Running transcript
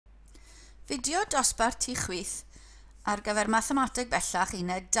Fideo dosbarth tu chwith ar gyfer mathemateg bellach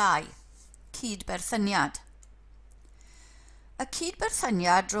uned 2, cydberthyniad. Y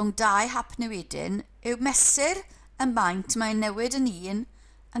cydberthyniad rhwng dau hap newidyn yw mesur y maint mae'n newid yn un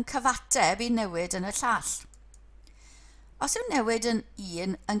yn cyfateb i newid yn y llall. Os yw newid yn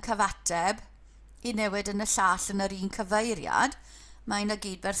un yn cyfateb i newid yn y llall yn yr un cyfeiriad, mae'n y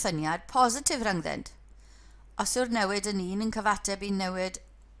cydberthyniad positif rhyngddynt. Os yw'r newid yn un yn cyfateb i newid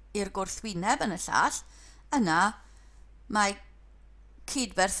i'r gwrthwyneb yn y llall, yna mae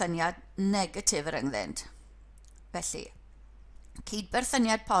cydberthyniad negatif rhyngddynt. Felly,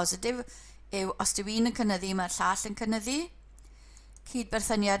 cydberthyniad positif yw os yw un yn cynyddu, mae'r llall yn cynyddu.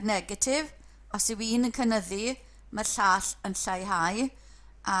 Cydberthyniad negatif, os yw un yn cynyddu, mae'r llall yn lleihau,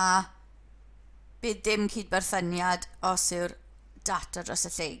 a bydd dim cydberthyniad os yw'r data dros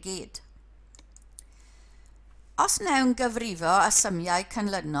y lle i gyd. Os newn gyfrifo y symiau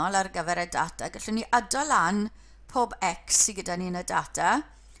canlynol ar gyfer y data, gallwn ni adol lan pob x sydd gyda ni yn y data,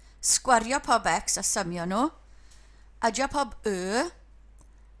 sgwario pob x a symio nhw, adio pob y,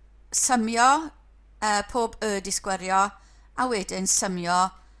 symio pob y di sgwario, a wedyn symio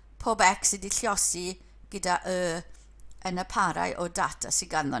pob x sydd wedi lliosi gyda y yn y parau o data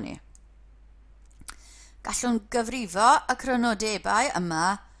sydd ganddo ni. Gallwn gyfrifo y cronodebau yma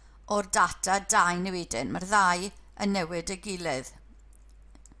o'r data dau newidyn. Mae'r ddau yn newid y gilydd.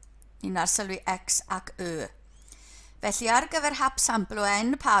 Un ar sylwi x ac y. Felly ar gyfer hap sampl o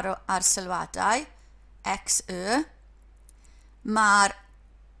n paro ar sylwadau x, y, mae'r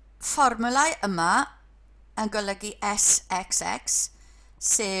fformulau yma yn golygu sxx,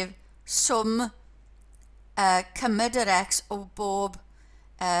 sef swm cymryd yr x o bob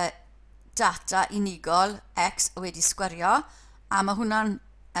data unigol x wedi sgwario, a mae hwnna'n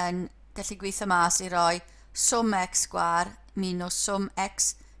yn gallu gweithio mas i roi swm x sgwar minus swm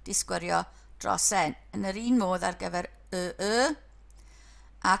x di sgwario dros n. Yn yr un modd ar gyfer y,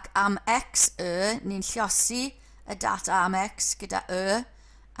 ac am x y, ni'n lliosi y data am x gyda y,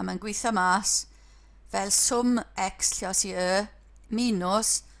 a mae'n gweithio mas fel swm x lliosi y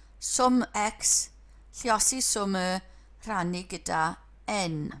minus swm x lliosi swm y rhannu gyda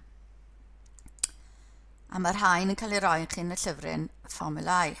n. A mae'r rhain yn cael ei roi yn y llyfryn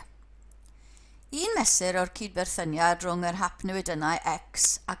fformulau. Un mesur o'r cydberthyniad rhwng yr hap newidynau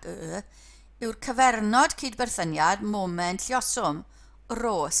x ac y yw'r cyfernod cydberthyniad moment lluoswm,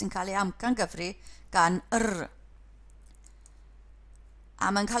 rho, sy'n cael ei amcangyfri gan r.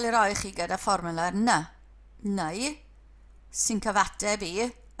 A mae'n cael ei roi chi gyda fformula'r n, neu sy'n cyfateb i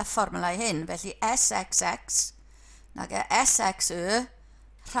y fformulau hyn, felly sxx nag sxy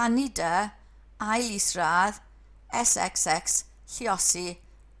rhannu dy ail isradd sxx lliosi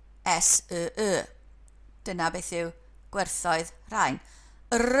syy. Dyna beth yw gwerthoedd rhain.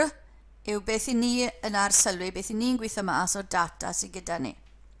 R yw beth i ni yn arsylwi, beth i ni'n gweithio mas o'r data sydd gyda ni.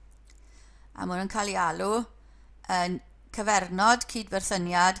 A mae nhw'n cael ei alw yn cyfernod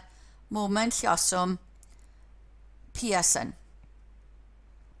cydberthyniad moment lluoswm Pearson.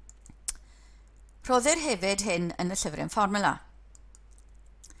 Rhoddir hefyd hyn yn y llyfryn fformula.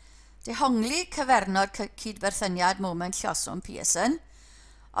 Dehongli cyfernod cydberthyniad moment lluoswm Pearson.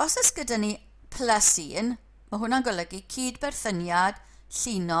 Os ys gyda ni plus 1, mae hwnna'n golygu cydberthyniad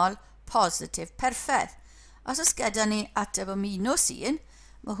llinol positif perffaith. Os ys gyda ni ateb o minus 1,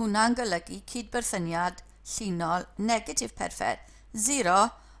 mae hwnna'n golygu cydberthyniad llinol negatif perffaith. 0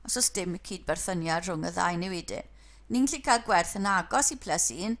 os oes dim cydberthyniad rhwng y ddau newidyn. Ni'n gallu cael gwerth yn agos i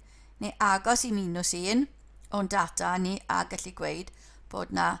plus 1 neu agos i minus 1 o'n data ni, a gallu gweud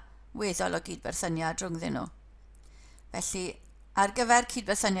bod na weddol o cydberthyniad rhwngddyn nhw. Felly, ar gyfer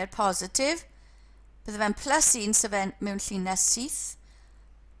cydberthyniad positif, bydde fe'n plus 1 sef mewn llinell syth,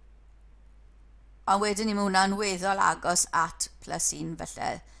 a wedyn ni mewn hwnna'n weddol agos at plus 1,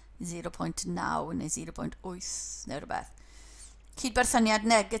 felly 0.9 neu 0.8 neu rhywbeth. Cydberthyniad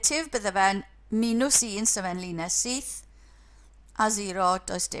negatif, bydde fe'n minus 1 sef fe'n llinell syth, a 0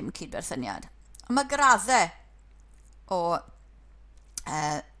 does dim cydberthyniad. Ond mae graddau o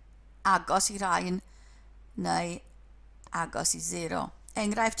agos i rhain neu agos i 0.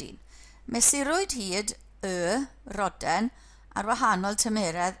 Enghraifft 1. Mesurwyd hyd y roden ar wahanol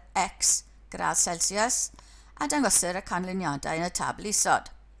tymeredd x gradd Celsius a dangosir y canlyniadau yn y tabl isod.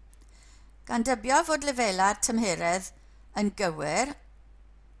 Gan dybio fod lefelau'r tymheredd yn gywir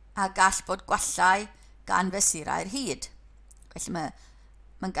a gall bod gwallau gan fesurau'r hyd. Felly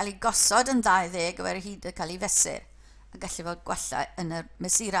mae'n cael ei gosod yn 20 gyfer y hyd yn cael ei fesur a gallu fod gwallau yn y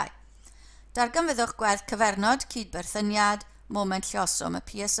mesurau. Darganfyddwch gwerth cyfernod cydberthyniad moment lluoswm y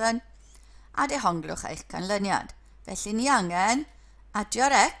Pearson a dehonglwch eich canlyniad. Felly ni angen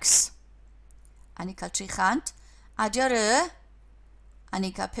adio'r x a ni'n cael 300. Adio'r y, a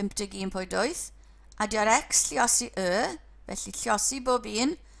ni'n cael 51.8. Adio'r x lliosi y, felly lliosi bob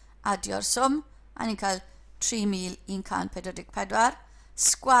un. Adio'r swm, a ni'n cael 3144.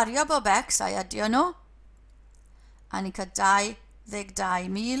 Sgwario bob x a'i adio nhw, a ni'n cael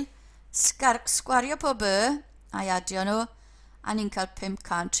 22,000. Sgwario pob y a'i adio nhw, a ni'n cael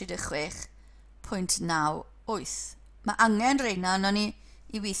 536.98. Mae angen reina yno ni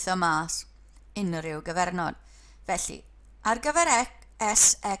i weithio mas unrhyw gyfernod. Felly, ar gyfer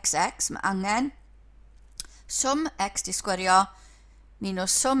SXX, mae angen swm x di sgwario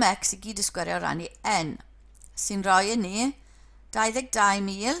minus swm x i gyd di sgwario rannu n, sy'n rhoi i ni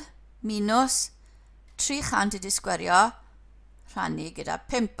 22,000 minus 300 di sgwario rhannu gyda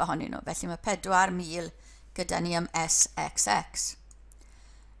 5 ohonyn nhw. Felly mae 4,000 gyda ni am SXX.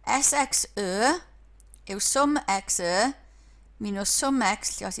 SXY yw swm XY minus swm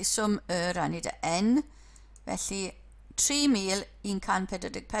x lliosi swm y rannu dy n. Felly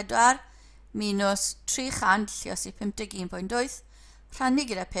 3,144 minus 300 lliosi 51.8 rhannu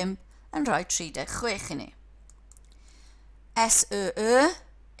gyda 5 yn rhoi 36 i ni. SYY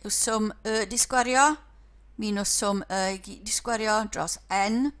yw swm y di sgwario minus swm y di sgwario dros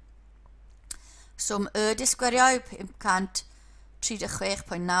n. Swm y di sgwario yw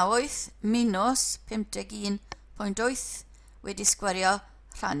 536.98 minus 51.8 wedi sgwario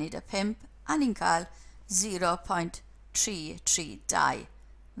rhannu dy 5, a ni'n cael 0.332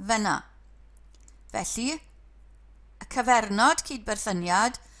 fyna. Felly, y cyfernod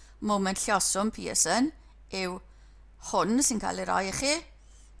cydberthyniad moment lluoswm Pearson yw hwn sy'n cael ei roi i chi.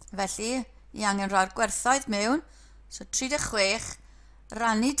 Felly, i angen rhoi'r gwerthoedd mewn. So 36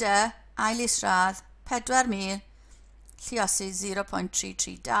 rannu dy ail isradd 4,000 lluosi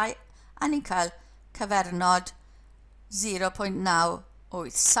 0.332, a ni'n cael cyfernod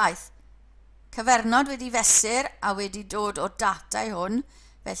 0.987. Cyfernod wedi fesur a wedi dod o data i hwn,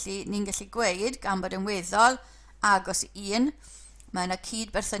 felly ni'n gallu gweud gan bod yn weddol agos i 1, mae yna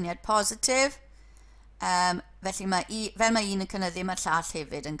cydberthyniad positif, felly fel mae un yn cynyddu, mae'r llall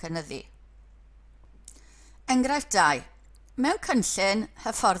hefyd yn cynyddu. Enghraifft 2. Mewn cynllun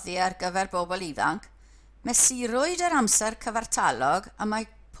hyfforddi ar gyfer bobl ifanc, mesurwyd yr amser cyfartalog a mae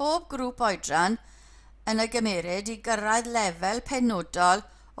pob grŵp oedran yn y gymeryd i gyrraedd lefel penodol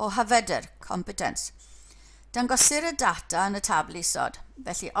o hyfedr, competence. Dangosir y data yn y tabl isod.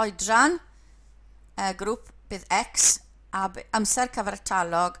 Felly oedran, grŵp bydd x, a amser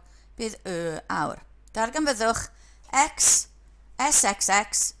cyfartalog bydd y awr. Darganfyddwch x,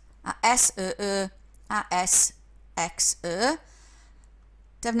 SXX, a SYY, a SXY.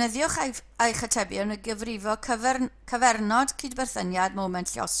 Defnyddiwch eich atebion y gyfrifo cyfernod cydberthyniad moment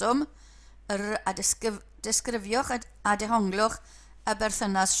lluoswm, a disgrifiwch a dehonglwch y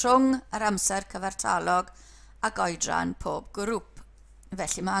berthynas rhwng yr amser cyfartalog ac oedran pob grŵp.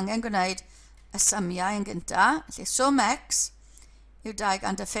 Felly mae angen gwneud y symiau yn gyntaf. Felly swm x yw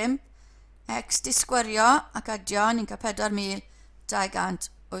 205, x di sgwario ac adio ni'n cael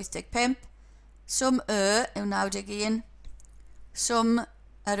 4,285, swm y yw 91, swm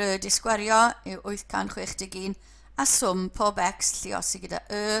yr y di sgwario yw 861, a swm pob x lluosi gyda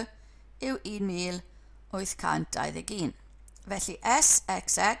y yw 1,821. Felly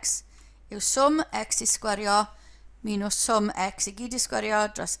SXX yw swm x di sgwario minus swm x i gyd di sgwario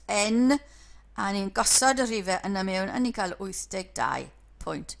dros n, a ni'n gosod y rhifau yna mewn a ni'n cael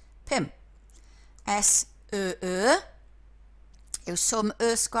 82.5. SYY yw swm y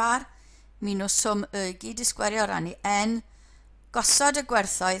sgwar minus swm y gyd di sgwario rannu n, gosod y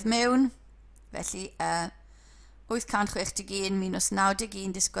gwerthoedd mewn, felly 861 minus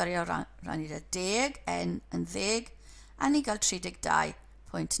 91 di sgwario rannu 10, n yn 10, a ni'n cael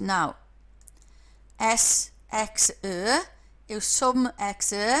 32.9. SXY yw swm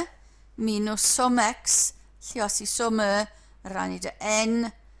XY minus swm x lluosi swm y rannu dy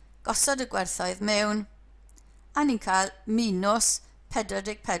n, gosod y gwerthoedd mewn, a ni'n cael minus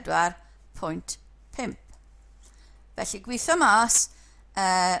 44.5. Felly gweithio mas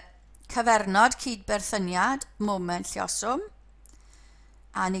cyfernod cydberthyniad moment lluoswm,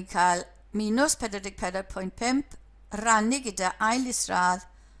 a ni'n cael minus 44.5 rannu gyda ail isradd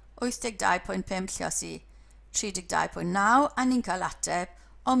 82.5 lluosi 32.9, a ni'n cael ateb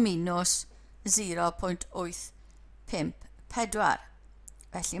o minus 0.854.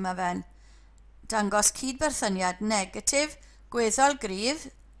 Felly mae fe'n dangos cydberthyniad negatif gweddol gryf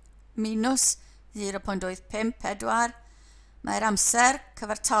minus 0.854. Mae'r amser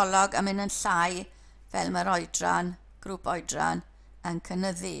cyfartalog yn mynd yn llai fel mae'r oedran, grŵp oedran, yn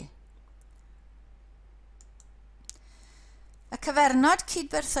cynyddu. Y cyfernod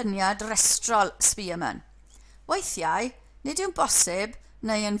cydberthyniad restrol Spearman. Weithiau, nid yw'n bosib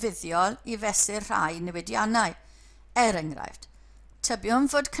neu yn fuddiol i fesur rhai newidiannau. Enghraifft, tybiwn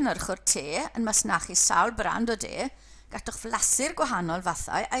fod cynnyrchwr te yn masnachu sawl brand o de, gallwch flasu'r gwahanol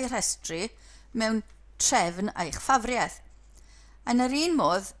fathau a'i rhestru mewn trefn eich ffafriaeth. Yn yr un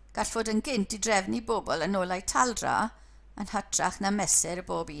modd, gall fod yn gynt i drefnu bobl yn olau taldra yn hytrach na mesur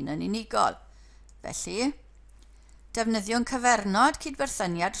bob un yn unigol. Felly, defnyddiwn cyfernod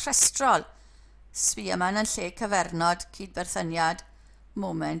cydberthyniad rhestrol Spearman yn lle cyfernod cydberthyniad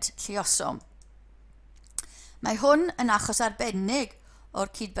moment lluoswm. Mae hwn yn achos arbennig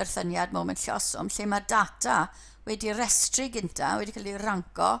o'r cydberthyniad moment lluoswm lle mae data wedi restru gynta, wedi cael ei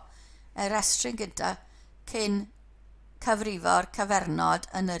ranco y restru'n gynta cyn cyfrifo'r cyfernod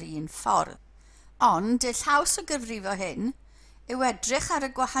yn yr un ffordd. Ond, dill haws o gyfrifo hyn yw edrych ar y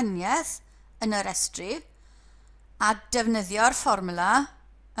gwahaniaeth yn y restru a defnyddio'r fformwla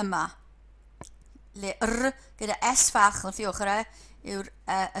yma, le R gyda S fach wrth i ochrau yw'r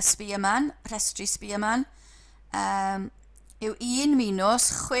Spearman, restru Spearman, yw 1 minus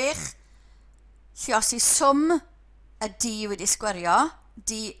 6 lluosi swm y D wedi sgwario,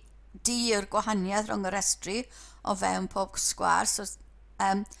 D yw'r gwahaniaeth rhwng y restru o fewn pob sgwar, so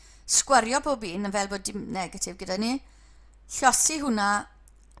sgwario bob un yn fel bod dim negatif gyda ni, lluosi hwnna,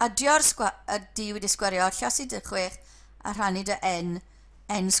 adio'r y D wedi sgwario, lluosi dy 6 a rhannu dy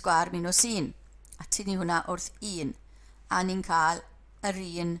n sgwar minus 1. A tynnu hwnna wrth 1, a ni'n cael yr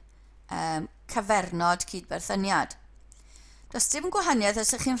un cyfernod cydberthyniad. Does dim gwahaniaeth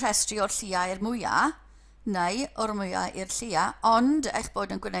os ydych chi'n rhestru o'r lluau i'r mwyaf, neu o'r mwyaf i'r lluau, ond eich bod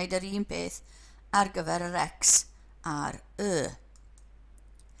yn gwneud yr un peth ar gyfer yr X a'r Y.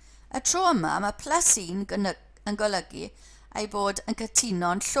 Y tro yma, mae plus 1 yn golygu ei bod yn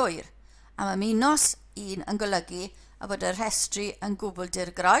cytuno'n llwyr, a mae minus 1 yn golygu a bod y rhestru yn gwbl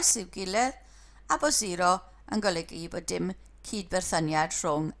dirgroes i'w gilydd, a bod 0 yn golygu bod dim cydberthyniad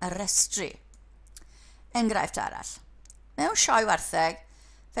rhwng y restru. Enghraifft arall. Mewn sioe wartheg,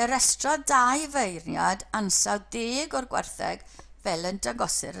 fe restro 2 feirniad ansawdd 10 o'r gwartheg fel yn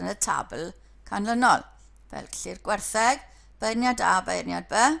dangosir yn y tabl canlynol. Fel llu'r gwartheg, beirniad A,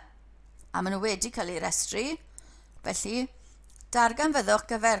 beirniad B, a maen nhw wedi cael eu restru. Felly, darganfyddwch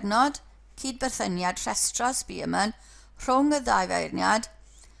gyfernod cydberthyniad rhestrol Spearman rhwng y 2 feirniad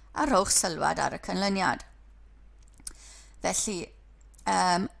a rhowch sylwad ar y canlyniad. Felly,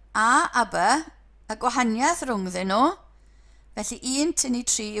 A B, y gwahaniaeth rhwngddyn nhw, felly 1 tynnu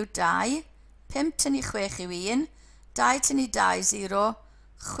 3 yw 2, 5 tynnu 6 yw 1, 2 tynnu 2, 0,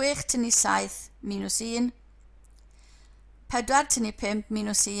 6 tynnu 7, minus 1, 4 tynnu 5,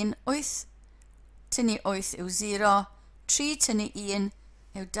 minus 1, 8 tynnu 8 yw 0, 3 tynnu 1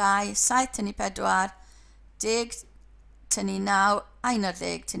 yw 2, 7 tynnu 4, 10 tynnu 9, a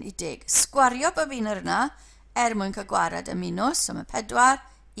 11 tynnu 10. Sgwario bob un yna mwyn cael gwared y minus, so mae 4,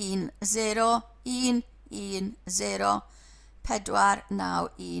 1, 0, 1, 1, 0, 4, 9,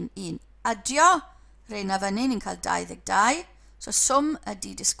 1, 1. Adio, reina fyny, ni'n cael 22, so swm y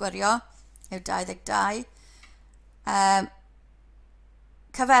D di sgwario yw 22.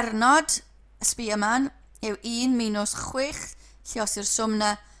 Cyfernod y Spearman yw 1 minus 6, lluosir swm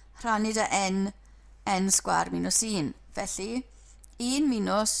na rhannu dy n sgwar minus 1. Felly, 1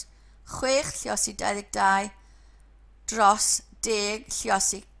 minus 6 lluosi 22 dros 10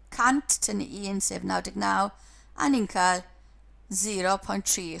 lluosi 100 tynnu 1 sef 99, a ni'n cael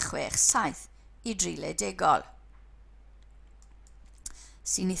 0.367 i drile degol.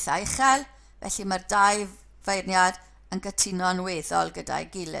 Sy'n eitha uchel, felly mae'r 2 feirniad yn cytuno'n weddol gyda'i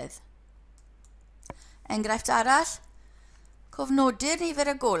gilydd. Enghraifft arall, cofnodir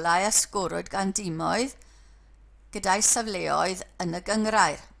nifer y golau a sgorwyd gan dimoedd gyda'i safleoedd yn y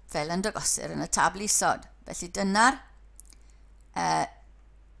gynghrair, fel yn dangosir yn y tabl isod. Felly dyna'r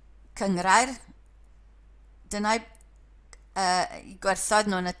cynghrair, dyna'i gwerthoedd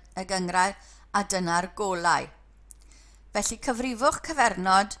nhw'n y gynghrair, a dyna'r golau. Felly cyfrifwch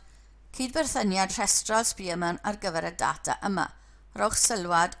cyfernod cydberthyniad rhestrol Spearman ar gyfer y data yma. Rhowch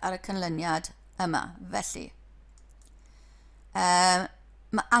sylwad ar y canlyniad yma. Felly,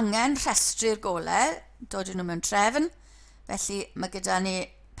 mae angen rhestru'r golau, dod nhw mewn trefn. Felly mae gyda ni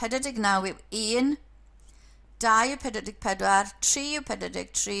 49 yw 1, 2 yw 44, 3 yw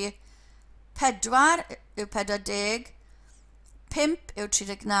 43, 4 yw 40, 5 yw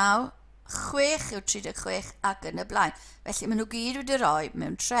 39, 6 yw 36 ac yn y blaen. Felly maen nhw gyd wedi rhoi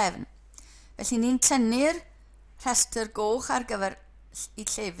mewn trefn. Felly ni'n tynnu'r rhestr goch ar gyfer i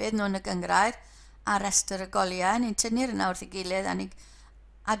llefydd nhw'n y gynghrair a rhestr y goliau. Ni'n tynnu'r yna wrth i gilydd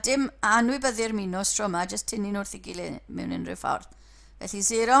a dim anwybyddu'r minws tro yma, jyst tynnu nhw wrth ei gilydd mewn unrhyw ffordd. Felly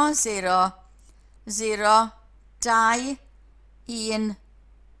 0, 0, 0, 2, 1,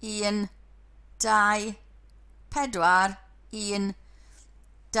 1, 2, 4, 1,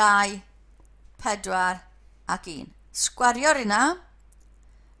 2, 4 ac 1. Sgwario'r yna,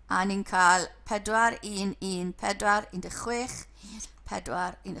 a ni'n cael 4, 1, 1, 4, 16,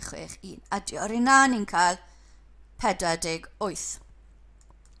 4, 16, 1. A dio'r yna, ni'n cael 48.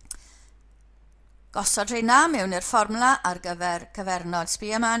 Gosod rheina mewn i'r fformula ar gyfer cyfernod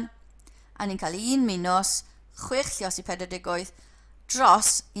sbïaman, a ni'n cael 1 minus 6 lluosi 48 dros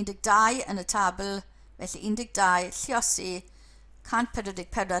 12 yn y tabl, felly 12 lluosi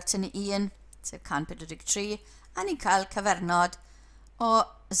 144 tynnu 1, sef 143, a ni'n cael cyfernod o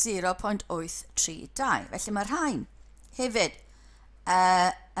 0.832. Felly mae'r rhain hefyd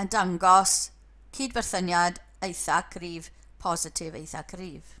yn dangos cydberthyniad eitha cryf, positif eitha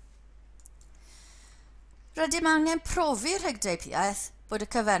cryf. Rydym angen profi rhagdybiaeth bod y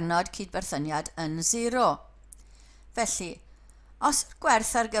cyfernod cydberthyniad yn 0. Felly, os yw'r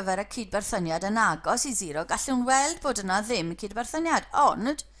gwerth ar gyfer y cydberthyniad yn agos i 0, gallwn weld bod yna ddim cydberthyniad,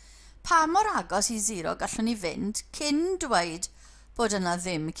 ond pa mor agos i 0 gallwn ni fynd cyn dweud bod yna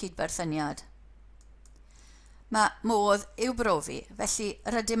ddim cydberthyniad? Mae modd i'w brofi, felly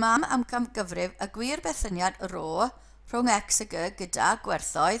rydym am amcangyfrif y gwir berthyniad rho rhwng x a g gyda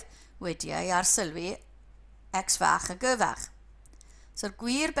gwerthoedd wedi ei arsylwi x fach a g fach. So'r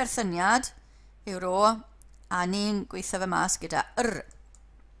gwir berthyniad yw rho a ni'n gweithio fe mas gyda r.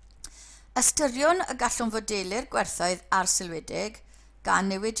 Ystyriwn y gallwn fodelu'r gwerthoedd arsylwedig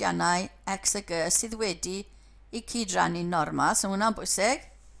gan newidiannau x a g sydd wedi i cydrannu norma, so hwnna'n bwysig,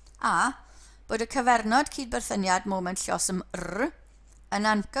 a bod y cyfernod cydberthyniad moment lluosym r yn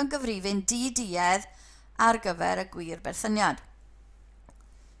amcangyfrifin di-duedd ar gyfer y gwir berthyniad.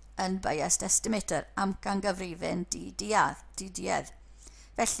 Yn biased estimator, amcangyfrifin di-duedd.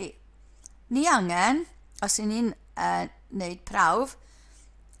 Felly, ni angen, os y'n ni'n wneud prawf,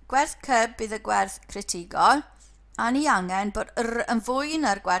 gwerth c bydd y gwerth critigol, a ni angen bod r yn fwy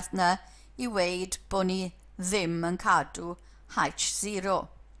na'r gwerth na i weid bod ni ddim yn cadw h0.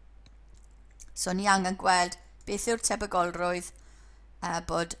 So ni angen gweld beth yw'r tebygolrwydd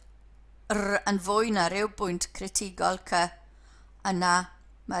bod r yn fwy na ryw bwynt critigol c, yna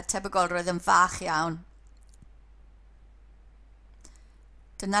mae'r tebygolrwydd yn fach iawn.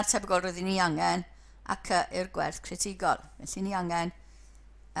 Dyna'r tebygolrwydd ni angen, a c yw'r gwerth critigol. Felly ni angen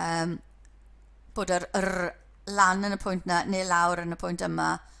bod yr r lan yn y pwynt na neu lawr yn y pwynt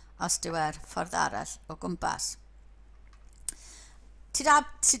yma os dywe'r ffordd arall o gwmpas.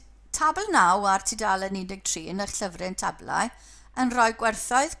 Tabl 9 ar tudalen 13 yn eich llyfryn tablau yn rhoi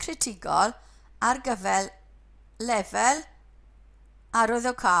gwerthoedd critigol ar gyfer lefel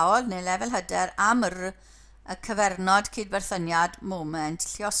arwyddocaol neu lefel hyder am y cyfernod cydberthyniad moment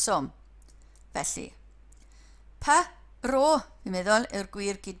lluoswm. Felly, p rho, fi'n meddwl, yw'r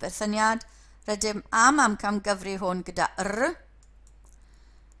gwir cydberthyniad, rydym am amcangyfri hwn gyda r.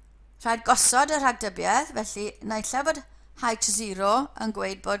 Rhaid gosod y rhagdybiaeth, felly naill lle bod h0 yn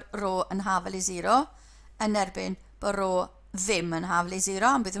gweud bod rho yn hafel i 0, yn erbyn bod rho ddim yn hafel i 0,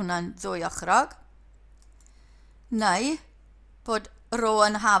 ond bydd hwnna'n ddwy ochrog. Neu bod rho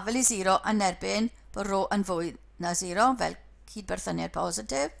yn hafel i 0 yn erbyn bod rho yn fwy na 0, fel cydberthyniad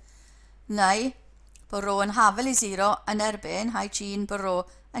positif. Neu bod rho yn hafel i 0 yn erbyn h1 bod rho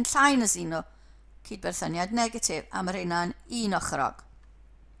yn llai na 0, cydberthyniad negatif, a mae hynna'n un ochrog.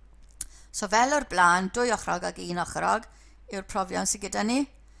 So fel o'r blaen, 2 ochrog ag 1 ochrog yw'r profion sydd gyda ni.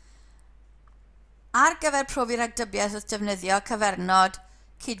 Ar gyfer profi rhagdybiaeth wrth defnyddio cyfernod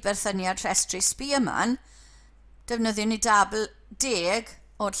cydberthyniad rhestru sbïaman, defnyddiwn ni dabl 10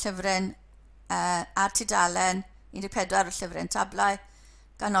 o'r llyfryn ar tudalen 14 o'r llyfryn tablau,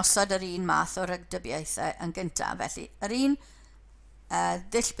 gan osod yr un math o rhagdybiaethau yn gyntaf. Felly, yr un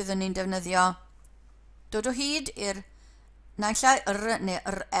ddull byddwn ni'n defnyddio dod o hyd i'r naill ai r neu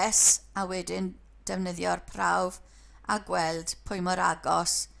rs, a wedyn defnyddio'r prawf a gweld pwy mor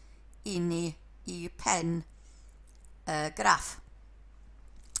agos i ni i pen graff.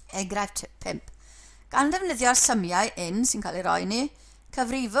 Enghraifft 5. Gan defnyddio'r symiau un sy'n cael ei roi ni,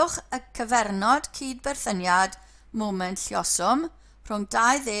 cyfrifwch y cyfernod cydberthyniad moment lluoswm rhwng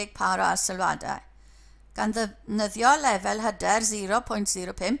 20 par o arsylwadau. Gan ddefnyddio lefel hyder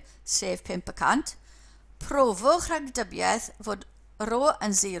 0.05, sef 5%, profwch rhagdybiaeth fod rho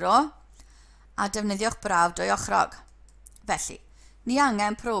yn 0 a defnyddiwch braf 2 ochrog. Felly, ni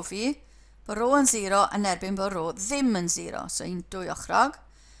angen profi bod rho yn 0 yn erbyn bod rho ddim yn 0, so un 2 ochrog.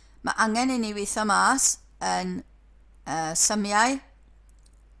 Mae angen i ni weithio mas yn symiau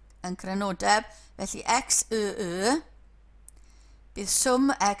yn crynodeb, felly x, bydd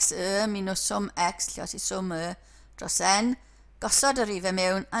swm x, minus swm x, lle os i swm dros n, gosod y rifau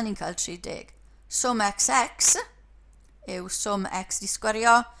mewn, a ni'n cael 30. Swm x yw swm x di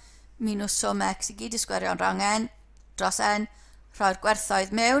sgwario, minus swm x i gyd di sgwario yn rang n, dros n, rhoi'r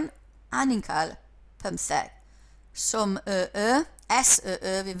gwerthoedd mewn, a ni'n cael 15. Swm s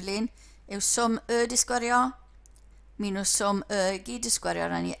fi flin, yw swm di sgwario, minus swm i gyd di sgwario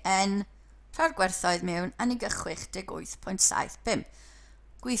ran i n, rhoi'r gwerthoedd mewn, a ni'n cael 68.75.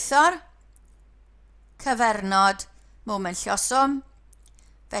 Gweithio'r cyfernod moment lluoswm,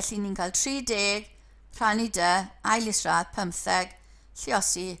 felly ni'n cael 30 rhannu ail isradd 15,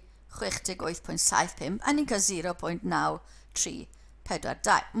 lluosi 68.75, a ni'n cael 0.9342.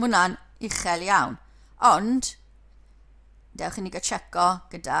 Mae hwnna'n uchel iawn, ond dewch i ni gael checo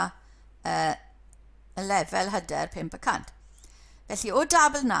gyda y lefel hyder 5%. Felly o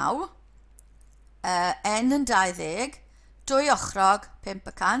dabl 9, n yn 20, 2 ochrog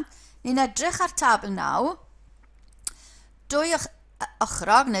 5%, ni'n edrych ar tabl 9, 2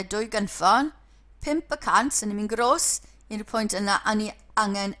 ochrog neu 2 gynffon, 5%, so ni'n mynd gros i'r pwynt yna, a ni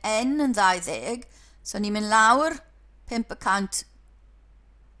angen n yn 20, so ni'n mynd lawr 5%,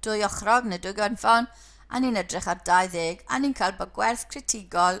 2 ochrog neu 2 gynffon, a ni'n edrych ar 20, a ni'n cael bod gwerth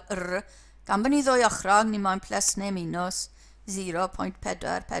critigol gan bod ni 2 ochrog, ni'n moyn plus neu minus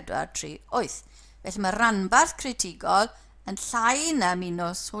 0.4438. Felly mae rhanbarth critigol yn llai na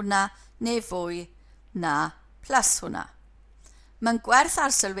minus hwnna neu fwy na plus hwnna. Mae'n gwerth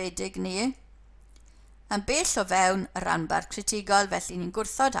arsylwedig ni yn bell o fewn y rhanbarth critigol, felly ni'n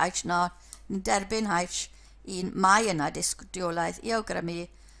gwrthod h not, ni'n derbyn h un mae yna disgwyliolaeth i awgrymu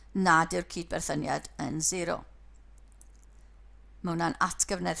nad yw'r cydberthyniad yn 0. Mae hwnna'n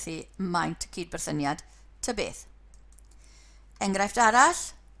atgyfnerthu maint y cydberthyniad ta beth. Enghraifft arall,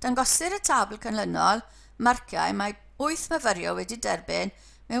 dangosir y tabl canlynol, marciau mae 8 myfyrio wedi derbyn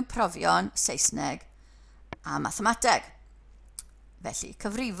mewn profion Saesneg a mathemateg. Felly,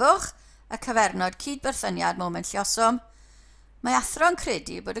 cyfrifwch y cyfernod cydberthyniad moment lluoswm. Mae athro'n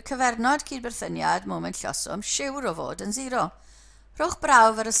credu bod y cyfernod cydberthyniad moment lluoswm siwr o fod yn 0. Rhowch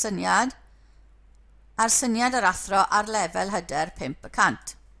brawf ar y syniad a'r syniad yr athro ar lefel hyder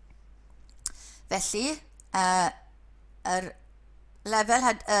 5%. Felly,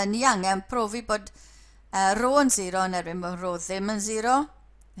 ni angen profi bod ro yn 0 yn erbyn bod ro ddim yn 0.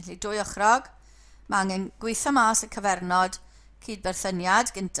 Felly 2 ochrog. Mae angen gweithio mas y cyfernod cydberthyniad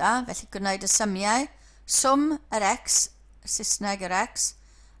gynta, felly gwneud y symiau, swm yr x, y Saesneg yr x,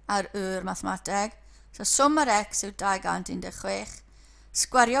 a'r yr mathemateg. So swm yr x yw 216,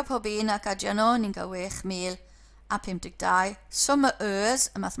 sgwario pob un ac adion o, ni'n cael 6,052. Swm y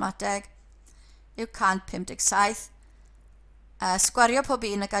ys, y mathemateg, yw 157, sgwario pob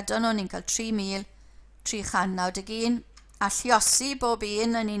un ac adion o, ni'n cael 3,391, a lliosi bob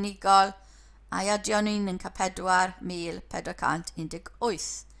un yn unigol, a'i adion ni'n cael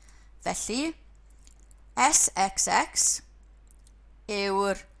 4,418. Felly, SXX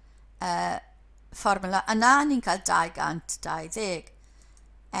yw'r fformula yna, ni'n cael 220.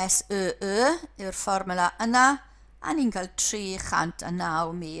 SEE yw'r fformula yna, a ni'n cael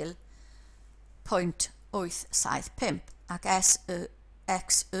 309,875. Ac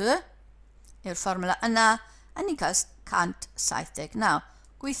SXE yw'r fformula yna, a ni'n cael 179.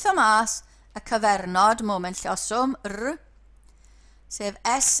 Gweithio mas y cyfernod moment lluoswm sef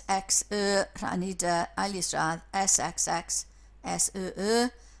SXE rhannu ail isradd SXX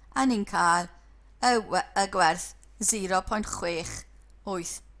SEE, a ni'n cael y gwerth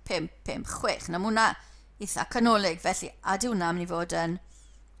 0.68556. Na hwnna eitha canolig, felly adi hwnna mynd i fod yn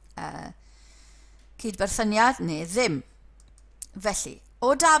cydberthyniad neu ddim. Felly,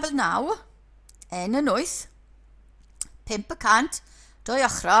 o dabl 9, n yn 8, 5%, 2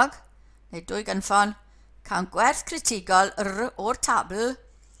 ochrog, neu 2 gynffon, cael gwerth critigol o'r tabl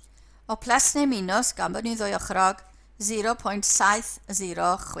o plus neu minus gan bod ni 2 ochrog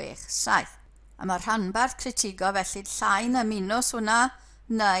 0.7067. A mae'r rhanbarth critigol felly llai na minus hwnna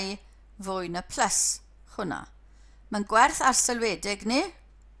neu fwy na plus hwnna. Mae'n gwerth arsylwedig ni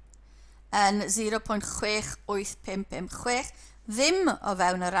yn 0.68556, ddim o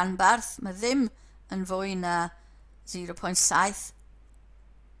fewn y rhanbarth, mae ddim yn fwy na 0.7067,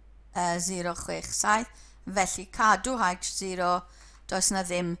 felly cadw H0, does na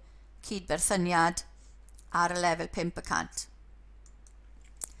ddim cydberthyniad ar y lefel 5%.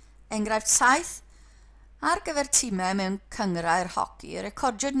 Enghraifft 7, ar gyfer tîmau mewn cyngrau'r hoci,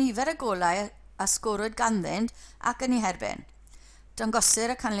 recordiwyd nifer y golau a sgorwyd ganddynt ac yn ei herbyn. Dangosir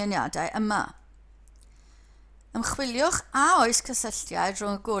y canlyniadau yma. Ymchwiliwch a oes cysylltiad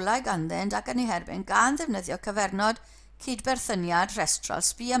rhwng y golau ganddynt ac yn ei herbyn gan ddefnyddio cyfernod cydberthyniad rhestral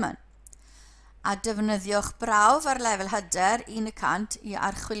Spearman. A defnyddiwch brawf ar lefel hyder 100 i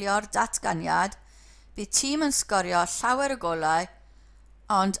archwilio'r datganiad, bydd tîm yn sgorio llawer o golau,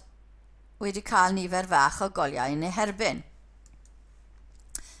 ond wedi cael nifer fach o goliau yn ei herbyn.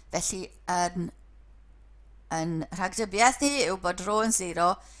 Felly, yn rhagdybiaeth ni yw bod rho yn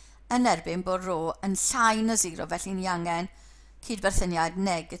 0 yn erbyn bod rho yn llai na 0, felly ni angen cydberthyniad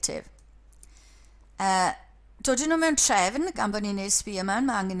negatif. Dodyn nhw mewn trefn, gan bod ni'n neud Spearman,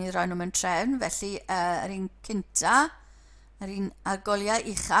 mae angen i roi nhw mewn trefn, felly yr un cynta, yr un argoliau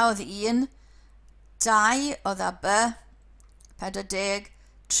ucha oedd 1, 2 oedd a B, 40,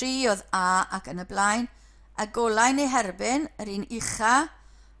 3 oedd A ac yn y blaen. Y golau neu herbyn, yr un ucha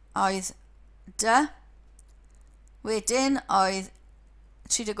oedd D, wedyn oedd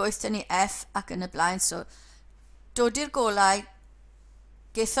 38 yn ei F ac yn y blaen. So, dod i'r golau,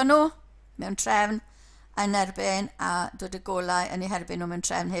 geithon nhw mewn trefn yn erbyn a dod y golau yn ei herbyn nhw mewn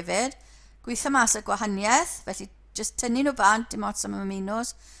trefn hefyd. Gweithio mas y gwahaniaeth, felly jyst tynnu nhw bant, dim ots am y minws.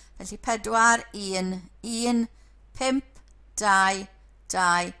 Felly 4, 1, 1, 5, 2,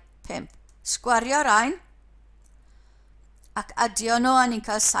 2, 5. Sgwario rhain ac adio nhw a ni'n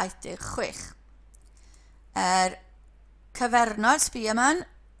cael 76. Cyfernod Spearman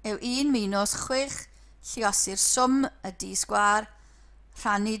yw 1 minus 6 lluosir swm y d sgwar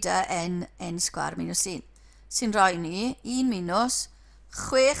rhannu dy n sgwar minus 1. Sy'n rhoi ni 1 minus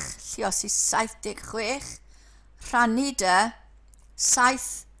 6 lluosir 76 rhannu dy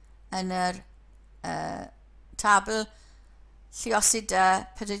 7 yn yr tabl lluosir dy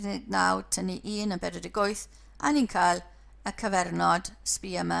 49 tynnu 1 yn 48 a ni'n cael y cyfernod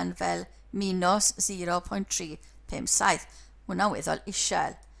Spearman fel minus 0.357. Hwna'n weddol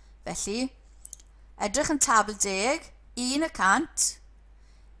isiel. Felly, edrych yn tabl 10, 1 y cant,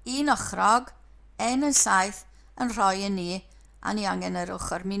 1 ochrog, n yn 7 yn rhoi yn ni, a ni angen yr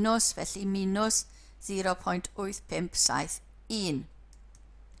ochr minus, felly minus 0.8571.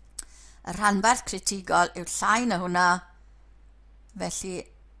 Y rhanbarth critigol yw'r llai na hwnna, felly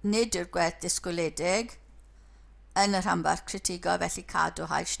nid yw'r gwerth disgwyledig yn y rhanbarth critigol, felly cadw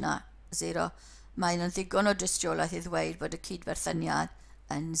hais na 0. Mae'n ddigon o dystiolaeth i ddweud bod y cydberthyniad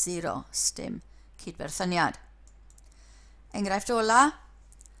yn 0, sdim cydberthyniad. Enghraifft ola,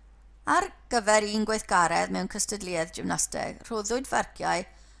 ar gyfer un gweithgaredd mewn cystadleuaeth gymnasteg, rhoddwyd farciau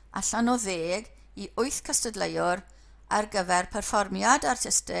allan o 10 i 8 cystadleuwr ar gyfer perfformiad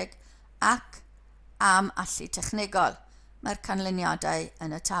artistig ac am allu technegol. Mae'r canlyniadau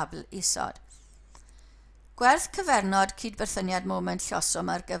yn y tabl isod. Gwerth cyfernod cydberthyniad moment llosom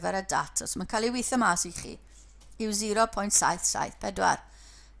ar gyfer y datos, mae'n cael ei weithio mas i chi, yw 0.774.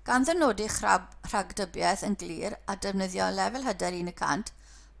 Gan ddynodi'ch rhagdybiaeth yn glir a defnyddio lefel hyder 100,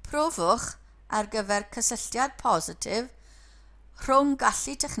 profwch ar gyfer cysylltiad positif rhwng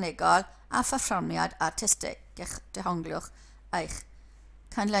gallu technegol a perfformiad artistig. Dehongliwch eich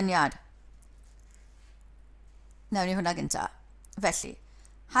canlyniad. Nawn ni hwnna gyntaf. Felly,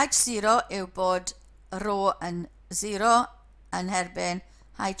 H0 yw bod rho yn 0 yn herbyn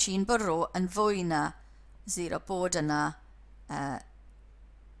H1 bod rho yn fwy na 0, bod yna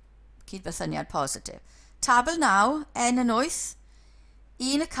cydberthyniad positif. Tabl 9, n yn 8,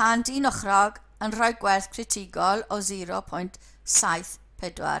 1 y cant, 1 ochrog yn rhoi gwerth critigol o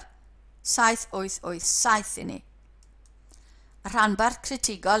 0.747 i ni. Y rhanbarth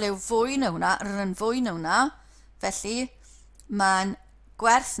critigol yw fwy na hwnna, yn fwy na hwnna, felly mae'n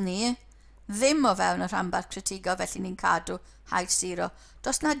gwerth ni ddim o fewn y rhanbarth critigol, felly ni'n cadw H0.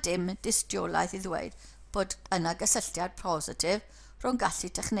 Does na dim dystiolaeth i ddweud bod yna gysylltiad positif rhwng gallu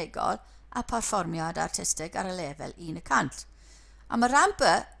technegol a perfformiad artistig ar y lefel 100. A mae rhan B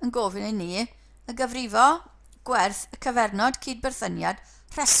yn gofyn i ni y gyfrifo gwerth y cyfernod cydberthyniad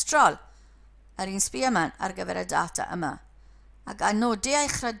rhestrol, yr un Spearman ar gyfer y data yma. Ac a nodi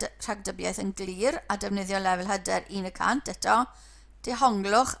eich rhagdybiaeth yn glir a defnyddio lefel hyder 100 eto,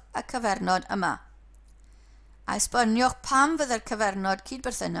 dehonglwch y cyfernod yma. A esboniwch pam fydde'r cyfernod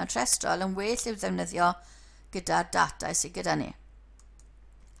cydberthyniad rhestrol yn well i'w ddefnyddio gyda'r data sydd gyda ni.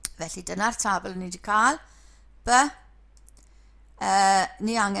 Felly dyna'r tabl ni wedi cael. B.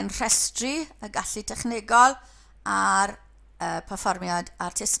 Ni angen rhestru y gallu technegol ar perfformiad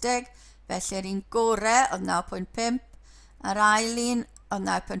artistig. Felly yr un gorau oedd 9.5, yr ail un oedd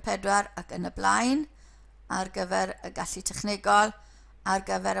 9.4 ac yn y blaen ar gyfer y gallu technegol. Ar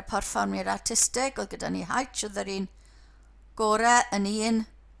gyfer y perfformiad artistig, oedd gyda ni H, oedd yr un gorau yn 1,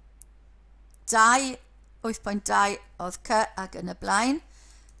 2, 8.2 oedd C ac yn y blaen.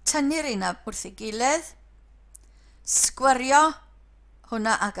 Tynnu'r un wrth ei gilydd, Sgwario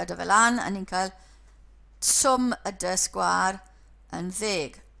hwnna a gadael fel an, a ni'n cael swm y dy sgwar yn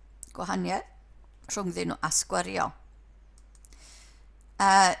 10. Gwahaniaeth rhwngddyn nhw a sgwario.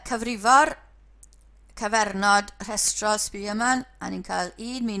 Cyfrifo'r cyfernod rhestrol sbio yma, a ni'n cael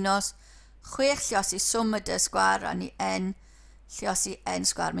 1 minus 6 lluosi swm y dy sgwar, a ni n lluosi n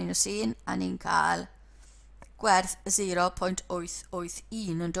sgwar minus 1, a ni'n cael gwerth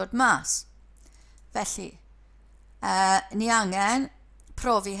 0.881 yn dod mas. Felly, ni angen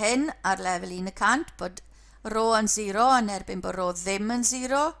profi hyn ar lefel 100, bod ro yn 0 yn erbyn bod ro ddim yn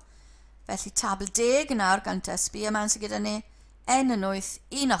 0. Felly tabl 10 nawr gan tysbu yma sydd gyda ni n yn 8,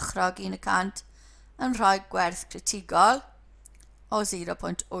 1 ochrog 100 yn rhoi gwerth critigol o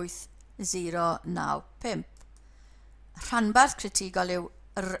 0.8095. Rhanbarth critigol yw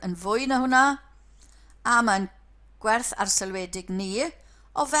yn fwy na hwnna, a mae'n gwerth arsylwedig ni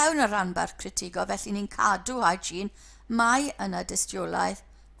o fewn y rhanbarth critigol, felly ni'n cadw hygiene mai yn y dystiolaeth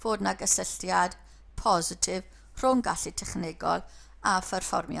fod yna gysylltiad positif rhwng gallu technegol a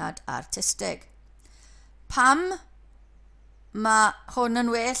pherfformiad artistig. Pam mae hwn yn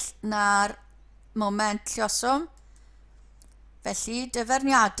well na'r moment lluoswm? Felly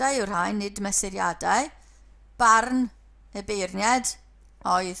dyferniadau yw'r rhain, nid mesuriadau. Barn y beirniad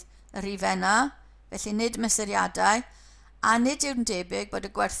oedd y rhifenna, felly nid mesuriadau, a nid yw'n debyg bod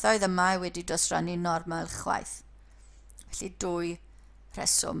y gwerthoedd yma wedi dosrannu normal chwaith. Felly 2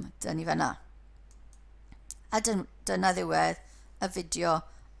 rheswm dyn ni fyna. A dyna ddiwedd y fideo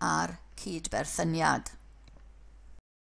ar cydberthyniad.